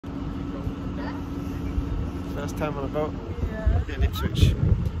First time on a boat. Yeah. Yeah, in Ipswich.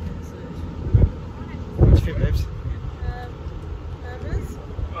 What do you think, babes? Nervous?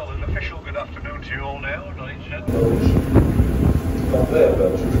 Well, an official good afternoon to you all now, right? Not there,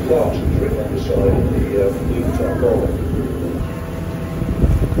 but there's Clarkson's written on the side of the blue tarpaulin.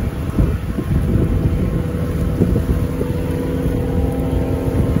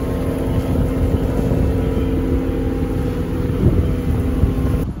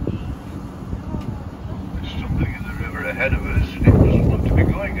 There's something in the river ahead of us, and it doesn't look to be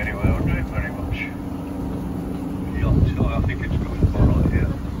going anywhere, does it, very much? Yeah, I think it's going more right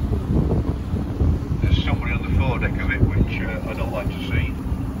here. There's somebody on the foredeck of it, which I don't like to see.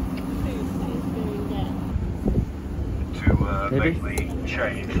 To make the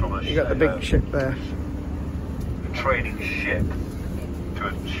change from a You got the big ship there. training ship to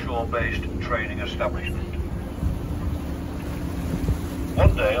a shore-based training establishment.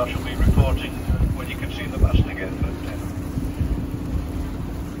 One day I shall be reporting when you can see the mast again, but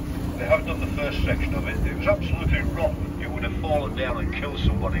they have done the first section of it. It was absolutely rotten. It would have fallen down and killed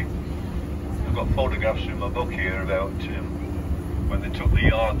somebody. I've got photographs in my book here about when they took the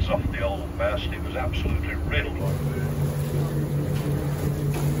yards off the old mast. It was absolutely riddled.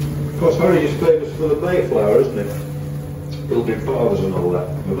 Of course, Harry is famous for the Mayflower, isn't it? Building fathers and all that.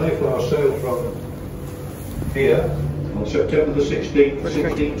 The Mayflower sailed from here on September the 16th,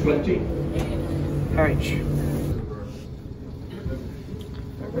 1620. H.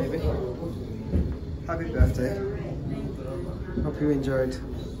 Oh, baby. Happy birthday. Hope you enjoyed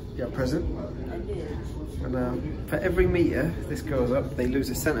your present. And for every metre this goes up, they lose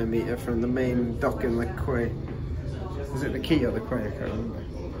a centimetre from the main dock in the quay. Is it the quay or the quay? I can't remember.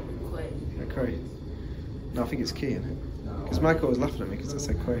 The quay. No, I think it's quay, isn't it? Because Michael was laughing at me because I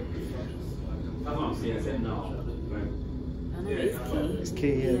said quay. It's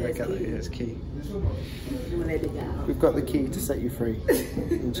key, yeah, I got it, yeah, it's key. We've got the key to set you free.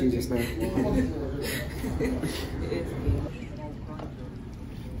 In Jesus' name.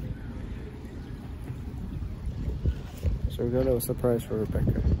 So we've got a little surprise for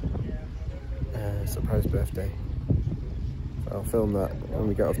Rebecca. Surprise birthday. So I'll film that when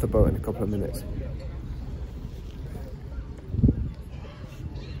we get off the boat in a couple of minutes.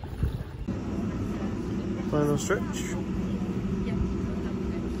 Final stretch.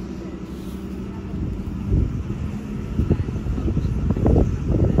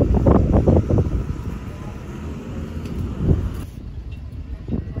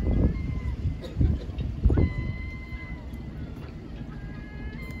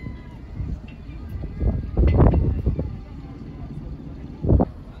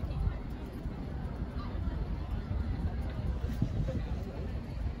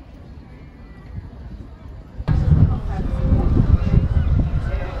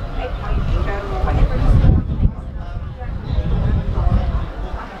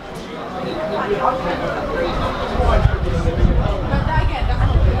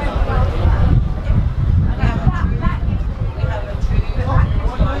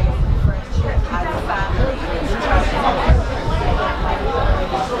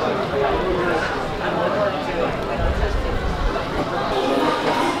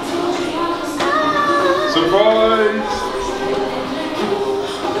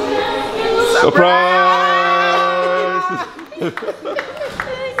 Surprise! Thank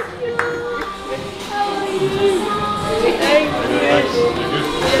you.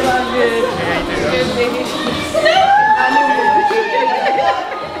 How are you? Thank you.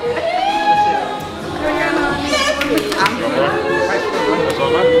 Yeah, I'm good.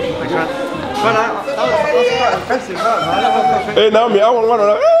 Well, that was quite impressive, wasn't it? Hey, Naomi, I want one of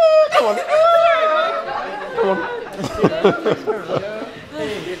those. Come on. Come on.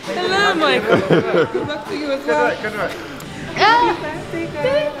 Hello, Michael. Good luck to you as well. Good work. Oh,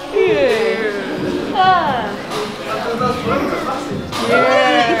 thank you. Yeah.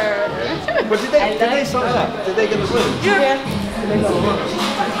 But did they sign up? Did they get the balloon? Yeah.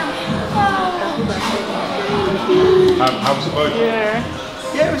 How was the boat? Yeah.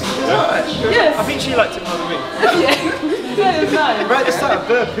 Yeah, it was alright. Yes. I think she liked it more than me. Yeah. Yeah, it was nice. Right at the start,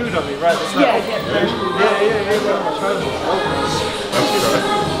 Burr pooed on me right at the start.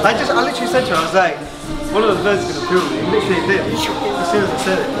 I literally said to her, I was like, one of those birds is going to poo on me. It literally did. As soon as I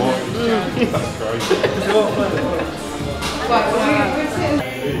said it. That's crazy.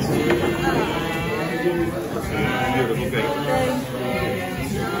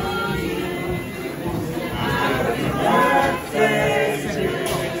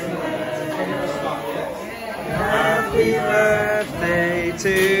 Happy birthday to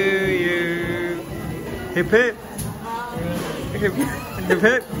you. Hip hip. Hip hip. Hip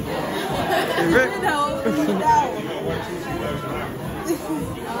hip.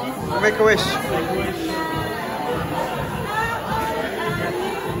 Make a wish.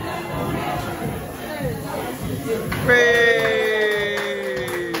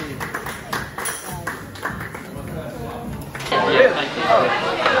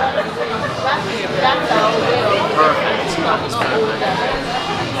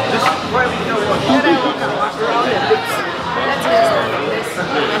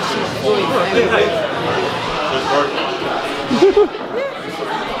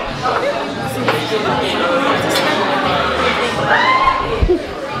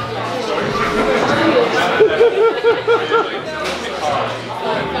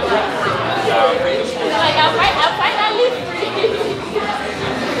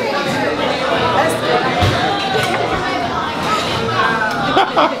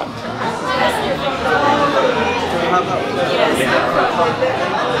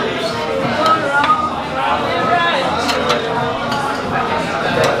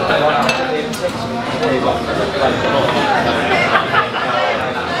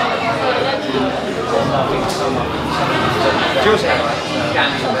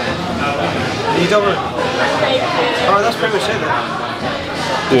 You don't want. Oh, that's pretty much it then.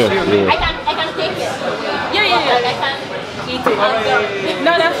 Yeah. I can take it. Yeah. I can eat it.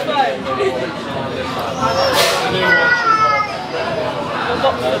 No, that's fine.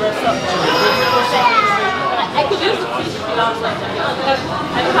 I could use the fish.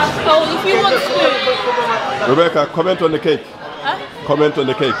 Oh, if you want to. Rebecca, comment on the cake. Huh? Comment on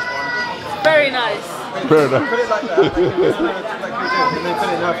the cake. Very nice. Fair enough. Put it like that. Like and then put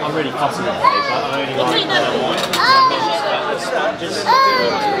it enough. I'm really fussy with cake. I only like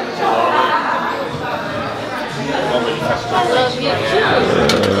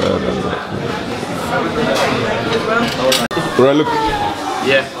Right, look.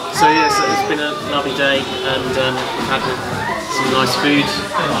 Yeah, so it's been a lovely day and we've had some nice food.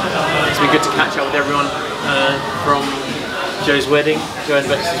 It's been good to catch up with everyone from Joe's wedding, Joe and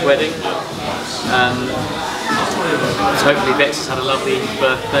Becks' wedding. So hopefully Becks has had a lovely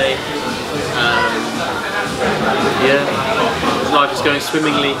birthday. Yeah, life is going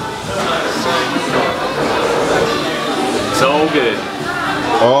swimmingly. So all good.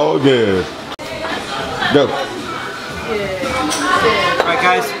 All good. Go. Right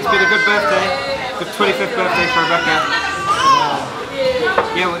guys, it's been a good birthday. Good 25th birthday for Rebecca.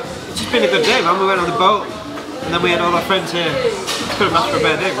 Yeah, it's just been a good day, man. We went on the boat and then we had all our friends here. Couldn't ask for a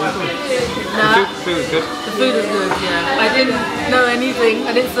better day, really. The food was good. The food was good, yeah. I didn't know anything.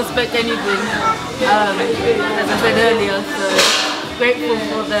 I didn't suspect anything. As I said earlier, so grateful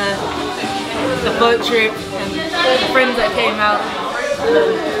for the boat trip and the friends that came out.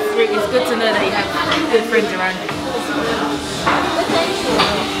 It's good to know that you have good friends around you.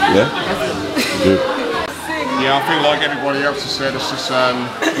 Yeah? Good. Yeah, I feel like everybody else has said, it's just,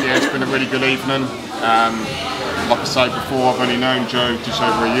 yeah, it's been a really good evening. Like I said before, I've only known Joe just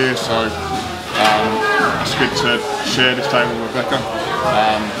over a year, so it's good to share this day with Rebecca.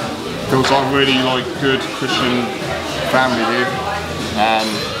 Feels like a really good Christian family here,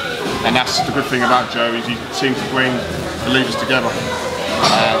 and that's the good thing about Joe, is he seems to bring believers together,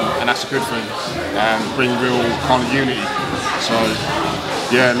 and that's a good thing, and bring real kind of unity. So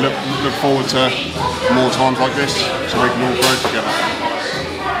yeah, look forward to more times like this, so we can all grow together.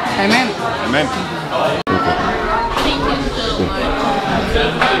 Amen. Amen.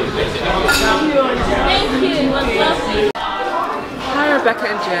 Hi Rebecca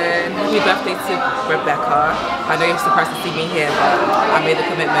and Jen, happy birthday to Rebecca. I know you're surprised to see me here, but I made the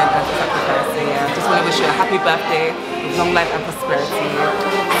commitment and the sacrifice. So yeah, just want to wish you a happy birthday with long life and prosperity.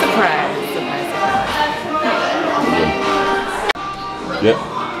 Surprise, surprise, surprise. Yeah.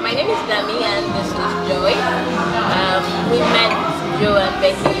 My name is Dami and this is Joey. We met Joe and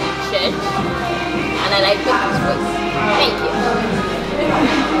Becky in church and I like Becky's voice. Thank you.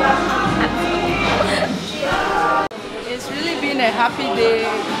 It's really been a happy day.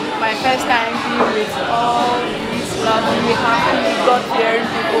 My first time being with all these lovely, happy, God-fearing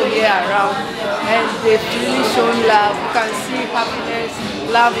people here around, and they've really shown love. You can see happiness,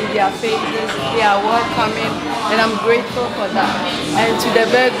 love in their faces. They are welcoming, and I'm grateful for that. And to the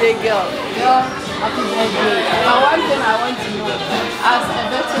birthday girl, happy birthday. Now, one thing I want to know, as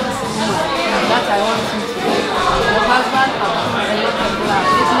a veteran woman, that I want you to know, your husband has a lot of love.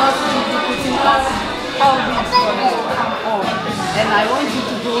 It's not easy putting all these for you to come on. And I want you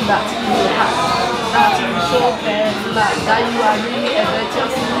to do that in your heart. That you show them love, that you are really a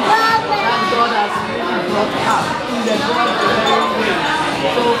virtuous woman, that God has really brought up in the God-fearing way.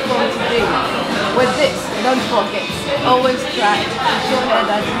 So from today, with this, don't forget, always try to show her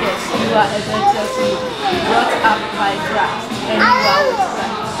that yes, you are a virtuous you, brought up by Christ, and you are with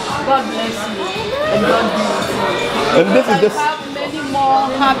Christ. God bless you, and God be with you. And this is I have many more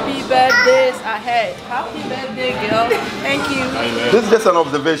happy birthdays ahead. Happy birthday, girl. Thank you. This is just an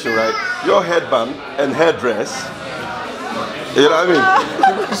observation, right? Your headband and hairdress, you know what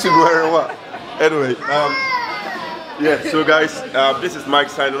I mean? You should wear what? Anyway, yeah, so guys, this is Mike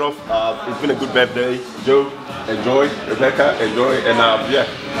signing off. It's been a good birthday. Joe, enjoy. Rebecca, enjoy. And yeah,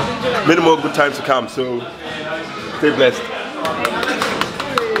 many more good times to come. So stay blessed.